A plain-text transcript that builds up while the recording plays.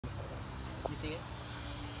You see it?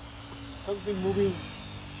 Something moving.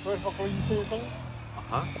 Right, how far you say it goes?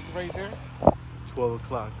 Right there. 12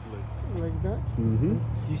 o'clock. Like that. Do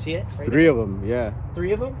you see it? Right three there? Of them, yeah.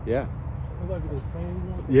 3 of them? Yeah. Look like the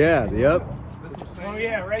same one. Yeah, yep. Oh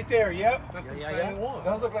yeah, right there, yep. That's the same one.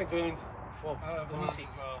 Those look like balloons. Well, let me see.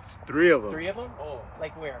 It's 3 of them. 3 of them? Oh.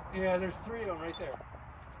 Like where? Yeah, there's 3 of them right there.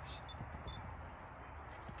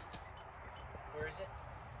 Where is it?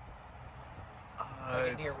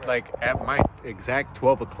 It's like at my exact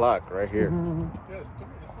 12 o'clock right here. Yeah, it's 3.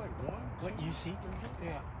 It's like 1, 2. What, you see 3?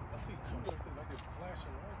 Yeah. I see 2 like that, like it's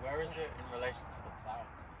flashing lights. Where is it in relation to the clouds?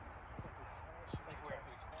 Like where?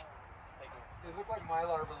 Like where? They look like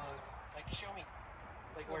Mylar balloons. Like, show me.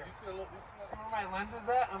 Like where? You see a little, See where my lens is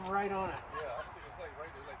at? I'm right on it. yeah, I see. It's like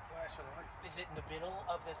right there, like flashing lights. Is it in the middle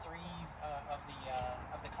of the 3 of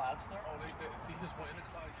the clouds there? Oh, see, he just went in the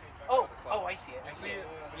cloud and came back Oh, out of the cloud. oh, I see it. I see it.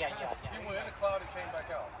 Yeah. He went in the cloud and came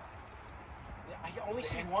back out. I only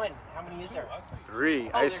see 1. How many is there? I see 3.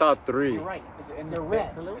 Oh, I saw 3. You're right. Is it in They're the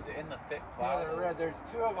red. Thick, is it in the thick Yeah, cloud? they're red. There's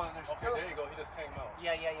 2 of them. There's Okay, still. there you go. He just came out.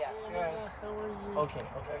 Yeah. Yes. How are you? Okay.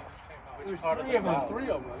 Yeah, he just came out. There's Part 3 of them. There's 3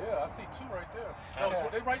 of them. Yeah, I see 2 right there. Yeah.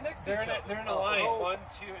 They're right next to They're each other. in a line. 1,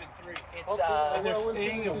 2, and 3. It's And they're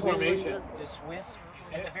staying in formation. This wisp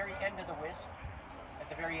at the very end of the wisp. At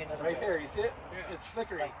the very end of the Right wisp. there, you see it? It's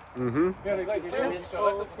flickering. Yeah, they like This circle wisp. each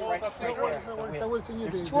other. That's the ones I seen Right earlier. there. The There's wisp.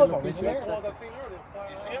 There's 2 of them, isn't there? the ones I seen earlier.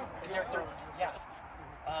 Do you see them? Is there? Yeah.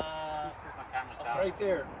 My camera's down. Right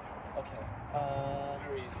there. Okay.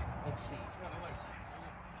 Very easy. Let's see.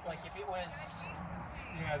 Like if it was,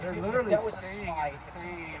 Yeah, they're if literally that was a staying slide,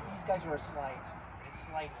 in the same. if these guys were a slide, it's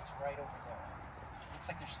sliding, it's right over there. Looks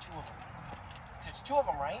like there's 2 of them. There's 2 of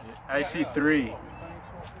them, right? I see 3.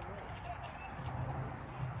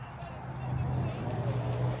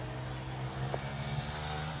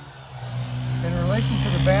 In relation to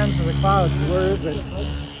the bands of the clouds, where is it?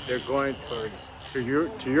 They're going towards to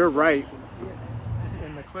your right,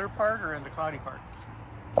 In the clear part or in the cloudy part?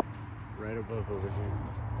 right above over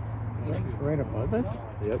here. Right above us?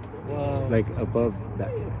 Yep. Wow. Like above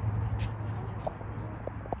that.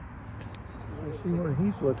 I see where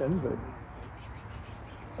he's looking, but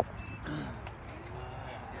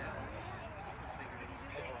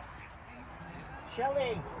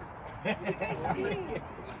Shelly! You guys see?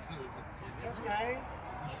 Guys?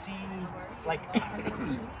 You see, like,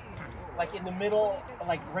 like in the middle,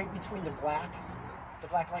 like right between the black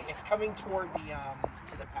light. It's coming toward the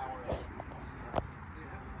to the power.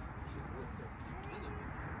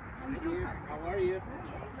 How are you?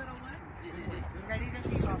 Little one? Ready to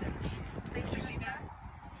see something? Did you see that?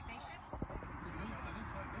 Spaceships?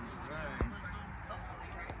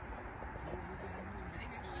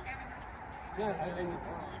 Yeah.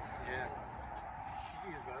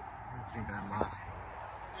 I think I lost.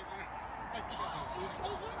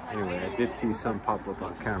 Anyway, I did see some pop up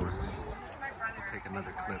on camera. This is my brother. Take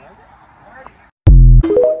another clip.